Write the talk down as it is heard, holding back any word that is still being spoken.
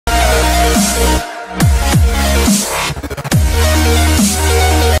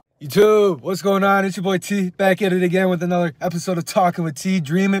YouTube, what's going on? It's your boy T, back at it again with another episode of Talking with T.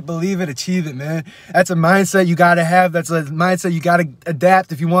 Dream it, believe it, achieve it, man. That's a mindset you gotta have. That's a mindset you gotta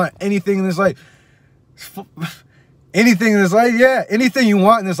adapt if you want anything in this life. Anything in this life, yeah. Anything you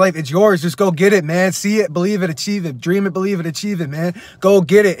want in this life, it's yours. Just go get it, man. See it, believe it, achieve it. Dream it, believe it, achieve it, man. Go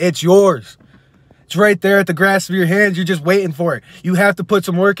get it. It's yours. It's right there at the grasp of your hands. You're just waiting for it. You have to put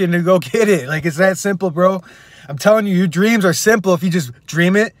some work in to go get it. Like, it's that simple, bro. I'm telling you, your dreams are simple if you just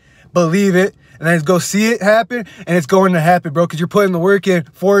dream it, believe it, and then go see it happen, and it's going to happen, bro, because you're putting the work in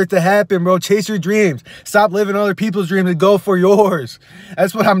for it to happen, bro. Chase your dreams. Stop living other people's dreams and go for yours.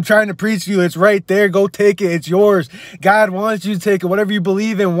 That's what I'm trying to preach to you. It's right there. Go take it. It's yours. God wants you to take it. Whatever you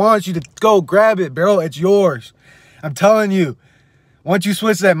believe in wants you to go grab it, bro. It's yours. I'm telling you. Once you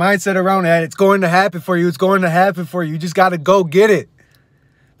switch that mindset around that, it's going to happen for you. It's going to happen for you. You just got to go get it.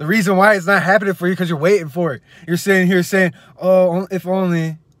 The reason why it's not happening for you because you're waiting for it. You're sitting here saying, oh, if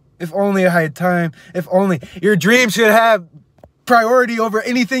only I had time, if only. Your dream should have priority over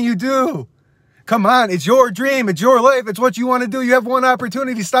anything you do. Come on, it's your dream, it's your life, it's what you want to do. You have one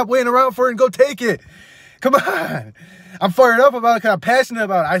opportunity, stop waiting around for it and go take it. Come on. I'm fired up about it because I'm passionate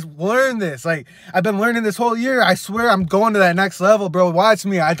about it. I learned this. Like, I've been learning this whole year. I swear I'm going to that next level, bro. Watch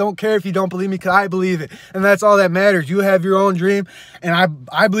me. I don't care if you don't believe me because I believe it. And that's all that matters. You have your own dream, and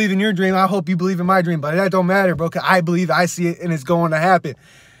I believe in your dream. I hope you believe in my dream, but that don't matter, bro, because I believe, I see it, and it's going to happen.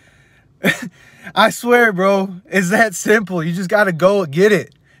 I swear, bro, it's that simple. You just got to go get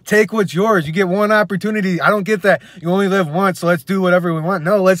it. Take what's yours. You get one opportunity. I don't get that. You only live once, so let's do whatever we want.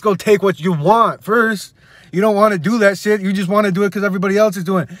 No, let's go take what you want first. You don't want to do that shit. You just want to do it because everybody else is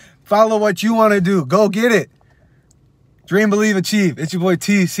doing it. Follow what you want to do. Go get it. Dream, believe, achieve. It's your boy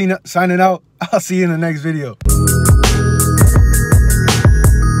T signing out. I'll see you in the next video.